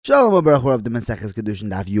Shalom Baruch of the Maseches Kiddushin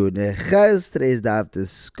Daf Yud Ches. Today's daf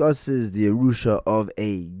discusses the Yerusha of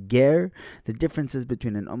a Ger, the differences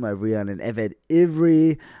between an Ummah Ivri and an Eved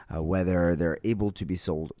Ivri, whether they're able to be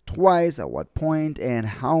sold twice, at what point, and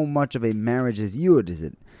how much of a marriage is Yud. Is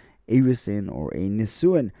it Erisin or a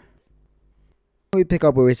Nisuin? We pick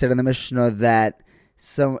up where we said in the Mishnah that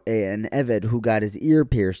an Eved who got his ear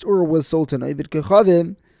pierced or was sold to an Eved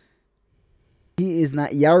Kechavim, he is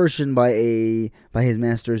not Yarushin by his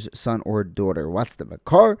master's son or daughter. What's the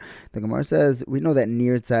Makar? The Gemara says, we know that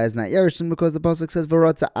Nirtza is not Yarushin because the Pasuk says,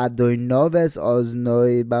 V'rotza adoi noves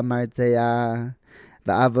oznoi b'martzeya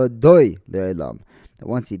v'avodoi le'olam. That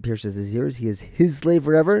once he pierces his ears, he is his slave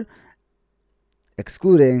forever,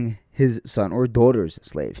 excluding his son or daughter's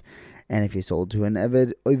slave. And if he's sold to an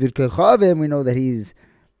Eved Kechavim, we know that he's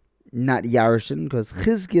not Yarushin because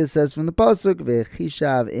Chizkiah says from the Pasuk,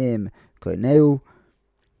 V'chishav im Koineu,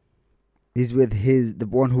 he's with the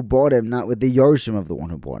one who bought him, not with the Yarushim of the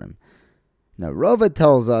one who bought him. Now Rava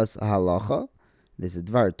tells us a halacha, this is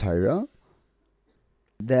Dvar Torah,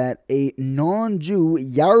 that a non-Jew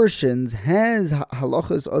Yarushins has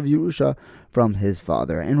halachas of Yerusha from his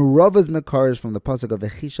father. And Rava's makar is from the pasuk of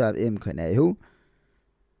Echishav im Koineu.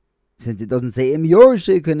 Since it doesn't say im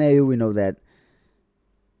Yarushim Koineu, we know that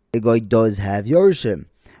a guy does have Yarushim.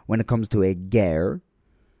 When it comes to a ger,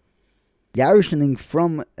 Yarushining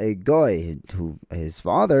from a guy to his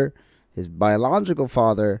father, his biological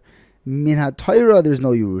father, min ha-Torah, there's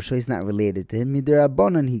no Yerusha, he's not related to him.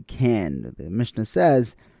 Midirabanan, he can. The Mishnah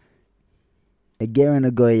says, a ger and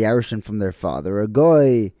a guy Yarushin from their father, a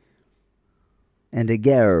guy and a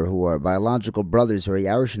ger who are biological brothers who are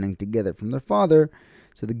Yarushining together from their father.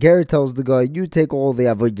 So the ger tells the guy, you take all the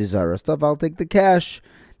avodah zarah stuff, I'll take the cash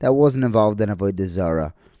that wasn't involved in avodah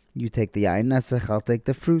zarah. You take the ayin nesach, I'll take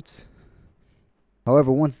the fruits.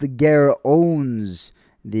 However, once the ger owns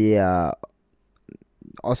the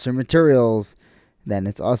Asr materials, then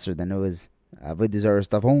it's Asr. Then it was avodah zarah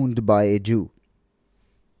stuff owned by a Jew.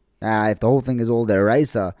 If the whole thing is all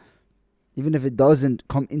deraisa, even if it doesn't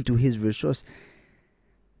come into his rishus,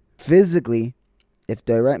 physically, if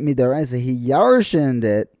midaraisa he yarshened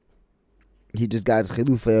it, he just got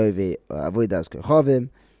chilufei avodas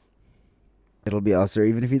kechavim, it'll be Asr,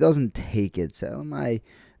 even if he doesn't take it. So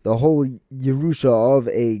the whole Yerusha of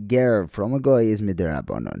a ger from a guy is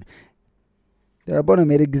midirabanan. The Rabbanan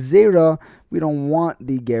made a gezerah. We don't want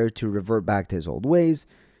the ger to revert back to his old ways,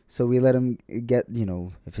 so we let him get,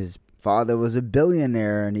 if his father was a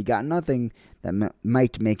billionaire and he got nothing, that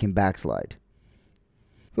might make him backslide.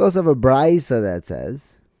 We also have a brayso that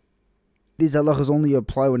says these halachas only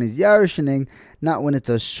apply when he's yarshining, not when it's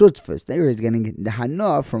a shutfus. There he's getting the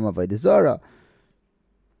hana from avodah zarah.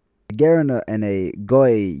 A ger and a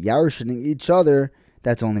goy yarshining each other,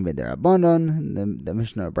 that's only with their abanon. The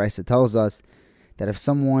Mishnah Brisa tells us that if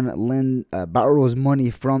someone borrows money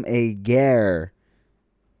from a ger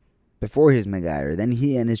before he's megayer, then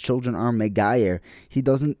he and his children are megayer, he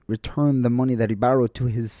doesn't return the money that he borrowed to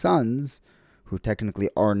his sons, who technically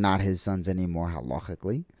are not his sons anymore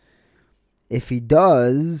halachically. If he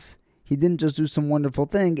does, he didn't just do some wonderful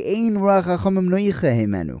thing. He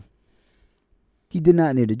did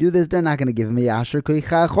not need to do this. They're not going to give him a yasher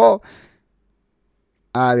koichacho.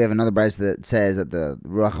 We have another brayso that says that the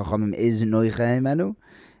Ruach HaChamim is noicha himenu.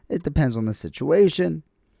 It depends on the situation.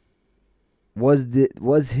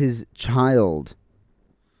 Was his child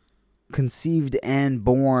conceived and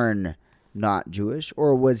born not Jewish,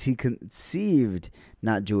 or was he conceived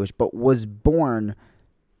not Jewish but was born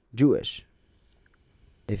Jewish?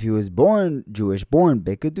 If he was born Jewish, born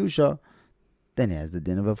Bekadusha, then he has the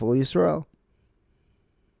din of a full Yisrael.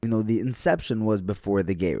 Even though the inception was before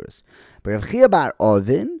the Gerus. But Rav Chia bar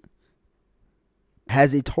Ovin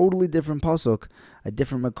has a totally different pasuk, a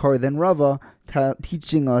different makar than Rava,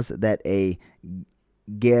 teaching us that a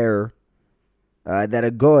ger, that a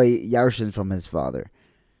goy yarshins from his father.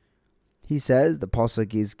 He says the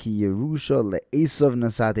pasuk is ki Yerusha le'esav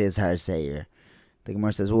nasate es har seir. The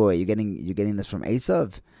Gemara says, "Whoa, you're getting this from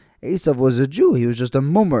Esav? Esav was a Jew; he was just a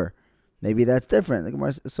mummer. Maybe that's different." The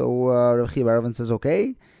Gemara, so Rav Chia bar Ovin says,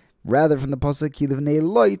 "Okay." Rather from the pasuk ki livnei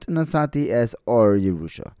loit nasati es or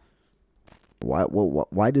Yerusha.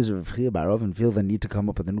 Why does Rav Chia bar Ovin feel the need to come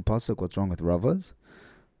up with a new pasuk? What's wrong with Rava's?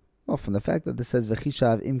 Well, from the fact that this says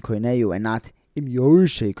v'chishav im koineu and not im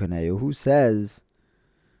yorshei koineu, who says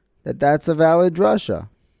that that's a valid drasha?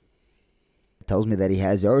 It tells me that he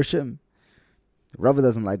has Yarushim. Rava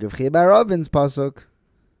doesn't like Rav Chia bar Ovin's pasuk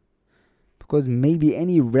because maybe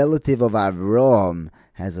any relative of Avraham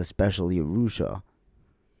has a special Yerusha.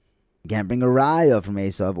 You can't bring a raya from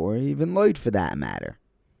Esav or even Lot for that matter.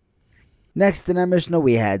 Next in our Mishnah,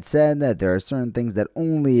 we had said that there are certain things that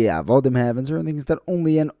only Avodim have and certain things that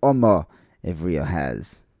only an Ummah Ivriya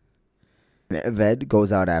has. An Eved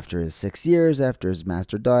goes out after his 6 years, after his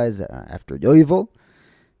master dies, after Yovel,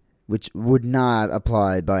 which would not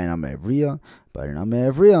apply by an Ummah Ivriya. But an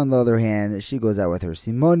Ummah Ivriya, on the other hand, she goes out with her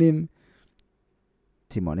Simonim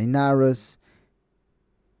Narus.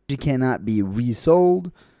 She cannot be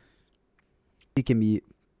resold. She can be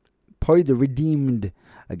redeemed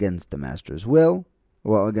against the master's will,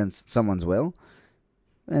 well, against someone's will,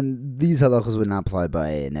 and these halachas would not apply by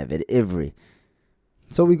an Eved Ivri.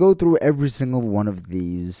 So we go through every single one of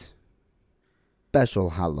these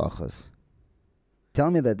special halachas. Tell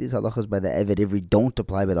me that these halachas by the Eved Ivri don't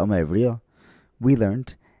apply by the Ummah Ivriya. We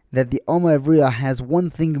learned that the Ummah Ivriya has one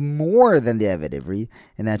thing more than the Eved Ivri,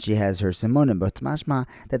 and that she has her simonim, but mashma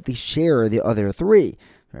that they share the other three.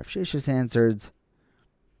 Rav Sheshis answers,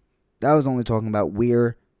 that was only talking about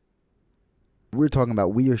where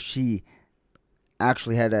she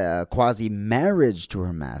actually had a quasi-marriage to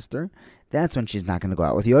her master. That's when she's not going to go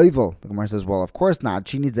out with Yovel. The Gemara says, well, of course not.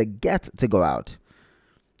 She needs a get to go out.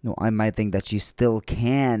 No, I might think that she still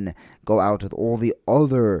can go out with all the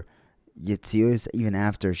other Yitzios, even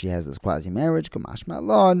after she has this quasi-marriage. Kamash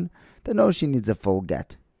Malon. Then no, she needs a full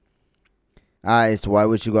get. So why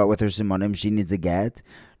would she go out with her Simonim? She needs a get.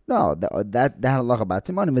 No, that halacha about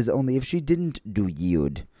Simonim is only if she didn't do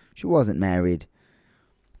Yud. She wasn't married.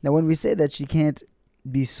 Now, when we say that she can't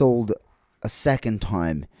be sold a second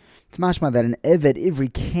time, it's mashma that an Eved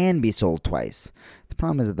Ivri can be sold twice. The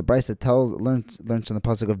problem is that the Brisa learns from the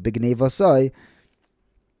pasuk of Bignei Vasai,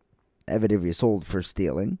 Eved Ivri is sold for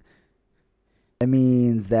stealing. That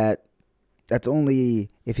means that's only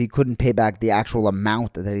if he couldn't pay back the actual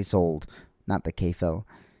amount that he sold, not the kefel.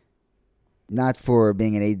 Not for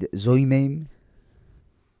being an Eid Zoimim.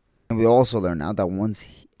 And we also learn now that once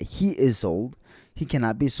he is sold, he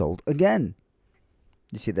cannot be sold again.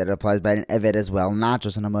 You see that it applies by an Eved as well, not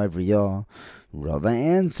just an Ummah Ivriya. Rava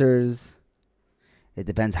answers, it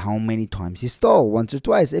depends how many times he stole, once or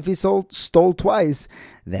twice. If he stole twice,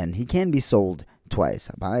 then he can be sold twice.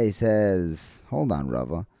 Abai says, hold on,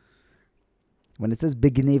 Rava. When it says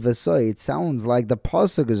Bignei Vasoi, it sounds like the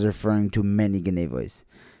pasuk is referring to many Gnevos.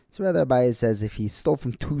 So rather, Abai says if he stole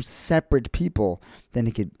from two separate people, then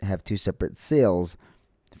he could have two separate sales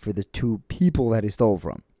for the two people that he stole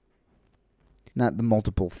from, not the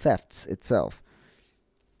multiple thefts itself.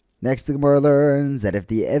 Next, the Gemara learns that if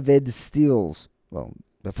the Eved steals, well,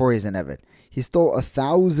 before he's an Eved, he stole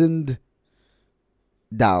 $1,000,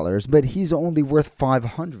 but he's only worth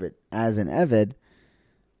 $500 as an Eved,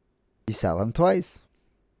 you sell him twice.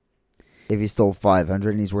 If he stole $500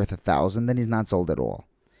 and he's worth $1,000, then he's not sold at all.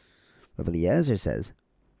 Rabbi Eliezer says,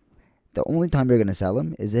 the only time you're going to sell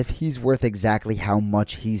him is if he's worth exactly how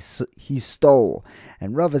much he stole.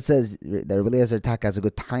 And Rava says that Rabbi Eliezer Taka has a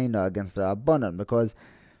good taina against the Rabbanan, because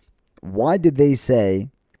why did they say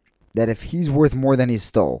that if he's worth more than he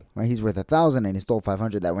stole, right? He's worth 1,000 and he stole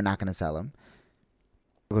 500, that we're not going to sell him?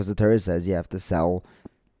 Because the Torah says you have to sell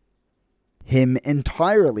him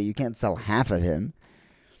entirely. You can't sell half of him.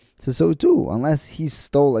 So too, unless he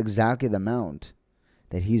stole exactly the amount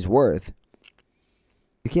that he's worth,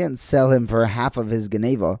 you can't sell him for half of his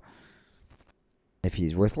Geneva if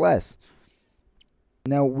he's worth less.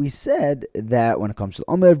 Now, we said that when it comes to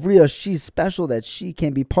Ummah Ivriya, she's special, that she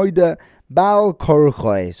can be poida bal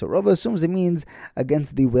korchoi. So Rava assumes it means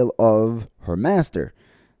against the will of her master.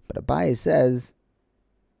 But Abaye says,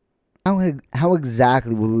 how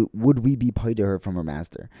exactly would we be poida her from her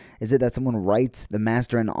master? Is it that someone writes the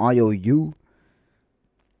master an IOU?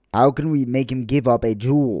 How can we make him give up a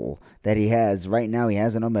jewel that he has? Right now he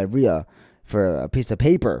has an Ummah Ivriya for a piece of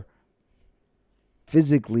paper,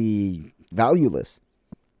 physically valueless.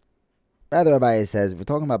 Rather, Abaye says, if we're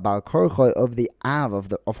talking about Bal Korchoi of the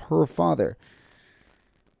Av, of her father,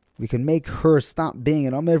 we can make her stop being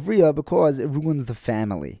an Ummah Ivriya because it ruins the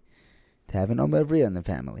family to have an Ummah Ivriya in the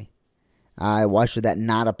family. Why should that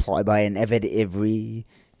not apply by an Eved Ivri?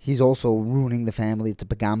 He's also ruining the family. It's a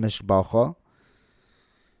Pagam Mishbacha.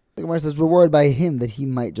 The Gemara says we're worried by him that he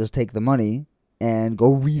might just take the money and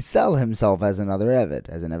go resell himself as another Eved,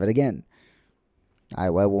 as an Eved again.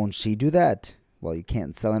 Why won't she do that? Well, you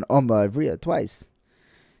can't sell an Ummah Ivriya twice.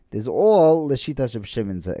 There's all the Shitas of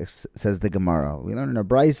Shimon, says the Gemara. We learn in a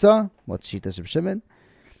Brisa, what's Shitas of Shimon?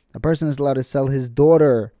 A person is allowed to sell his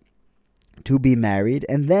daughter to be married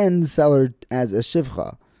and then sell her as a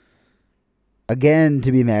Shivcha. Again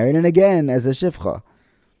to be married and again as a Shivcha.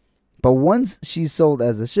 But once she's sold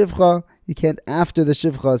as a Shivcha, you can't, after the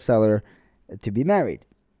Shivcha, sell her to be married.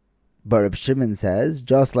 But Reb Shimon says,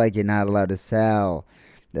 just like you're not allowed to sell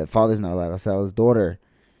The father's not allowed to sell his daughter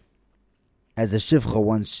as a shivcha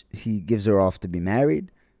once he gives her off to be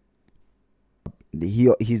married.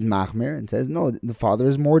 He's machmir and says, no, the father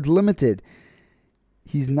is more limited.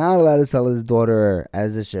 He's not allowed to sell his daughter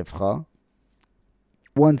as a shivcha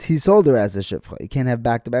once he sold her as a shivcha. He can't have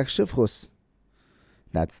back-to-back shivchus.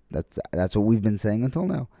 That's what we've been saying until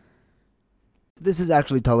now. This is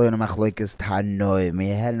actually Taloi on a Machlokes Tanoim. We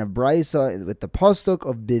had in a brisa with the pasuk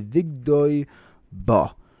of Bevigdoi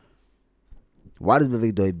Ba. What does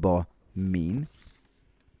Bevigdoi Ba mean?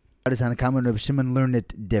 How does Hanakam and Reb Shimon learn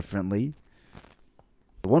it differently?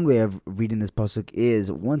 One way of reading this pasuk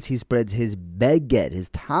is once he spreads his beged, his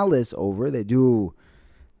talis over, they do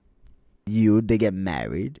yud, they get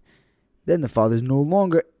married, then the father is no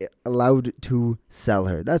longer allowed to sell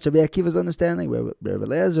her. That's Rabbi Akiva's understanding, where Rabbi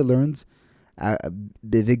Eliezer learns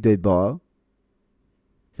bevigdoi ba,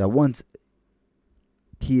 that once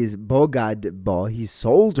he is bogad ba, he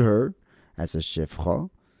sold her as a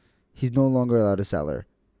shivcha, he's no longer allowed to sell her.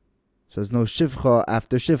 So there's no shivcha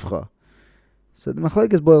after shivcha. So the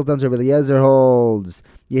machlokes boils down to Rabbi Eliezer holds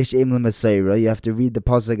yesh em l'meseira, you have to read the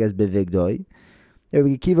pasuk as bevigdoi.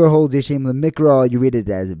 Rabbi Akiva holds yesh em l'mikra, you read it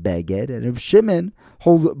as beged. And Rabbi Shimon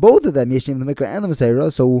holds both of them, yesh em l'mikra and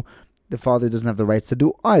l'meseira, so the father doesn't have the rights to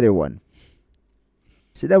do either one.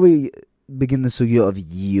 So now we begin the sugya of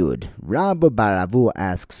yud. Rabba Baravu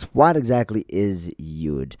asks, what exactly is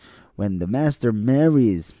yud? When the master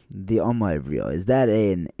marries the Amma Ivriya, is that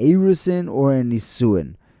an erusin or an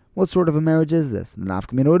nisuin? What sort of a marriage is this? The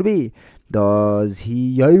nafkamina would be, does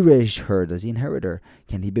he yirish her? Does he inherit her?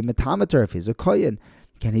 Can he be metamater if he's a kohen?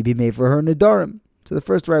 Can he be made for her nedarim? So the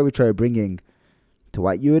first right we try bringing to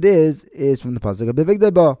what yud is from the pasuk of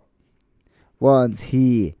bevigdoi ba. Once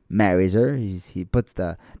he marries her, he puts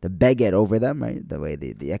the beged over them, right? The way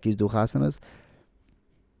the ekis do chasanas.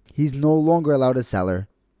 He's no longer allowed to sell her.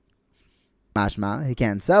 Mashma, he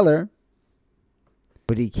can't sell her,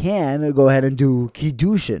 but he can go ahead and do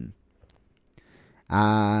Kiddushin.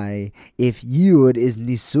 If Yud is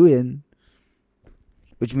Nisuin,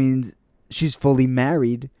 which means she's fully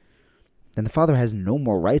married, then the father has no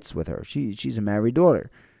more rights with her. She's a married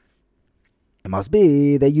daughter. It must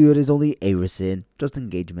be that Yud is only Erusin, just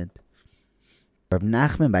engagement. Rav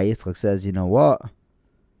Nachman by Yitzchak says, you know what?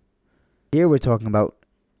 Here we're talking about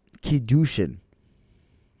Kiddushin.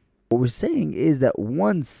 What we're saying is that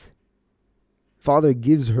once father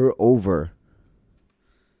gives her over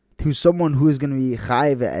to someone who is going to be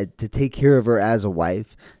chayiv to take care of her as a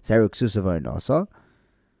wife, then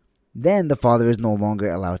the father is no longer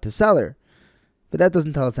allowed to sell her. But that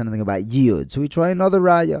doesn't tell us anything about yud. So we try another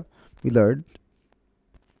raya. We learned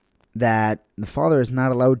that the father is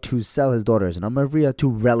not allowed to sell his daughters and amavriya to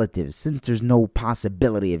relatives, since there's no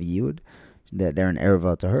possibility of yud, that they're an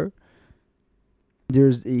erva to her.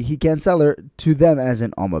 He can't sell her to them as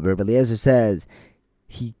an Amma. Rabbi Eliezer says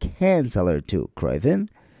he can sell her to Kroivim,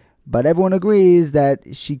 but everyone agrees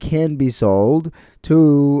that she can be sold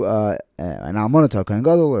to an Almonata Kohen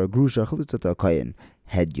Gadol or a Grusha Chalutzata Kohen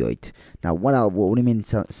Hedyoit. Now, what do you mean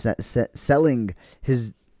selling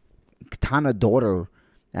his Ketana daughter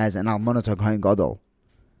as an Almonata Kohen Gadol?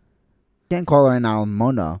 You can't call her an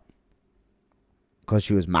Almona because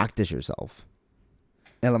she was Makdish herself.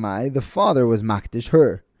 Elamai, the father was makdish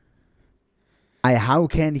her. How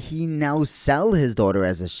can he now sell his daughter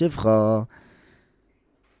as a shivcha?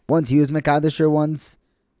 Once he was mekadesh her, once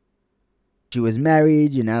she was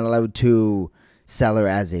married, you're not allowed to sell her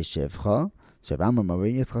as a shivcha. So Rambam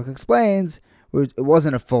Yitzchak explains it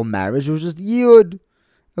wasn't a full marriage; it was just yud,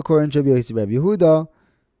 according to Rabbi Yehuda,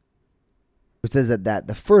 who says that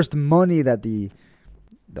the first money that the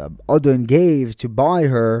Adon gave to buy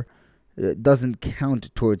her doesn't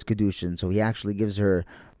count towards Kiddushin, so he actually gives her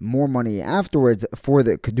more money afterwards for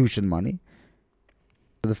the Kiddushin money.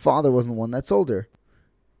 The father wasn't the one that sold her.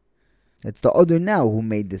 It's the other now who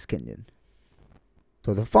made this kinyan.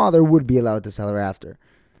 So the father would be allowed to sell her after.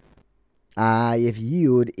 If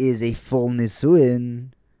Yud is a full Nisuin,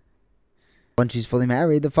 once she's fully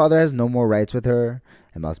married, the father has no more rights with her.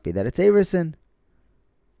 It must be that it's Erusin.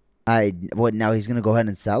 What, now he's going to go ahead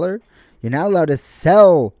and sell her? You're not allowed to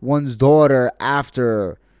sell one's daughter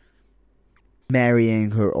after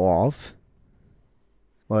marrying her off.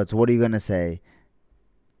 Well, what are you going to say?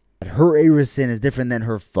 That her Erusin is different than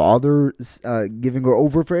her father giving her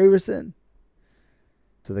over for Erusin?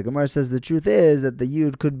 So the Gemara says the truth is that the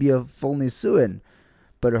Yud could be a full Nisuin,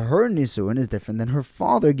 but her Nisuin is different than her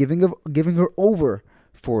father giving her over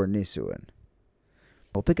for Nisuin.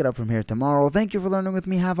 We'll pick it up from here tomorrow. Thank you for learning with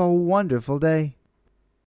me. Have a wonderful day.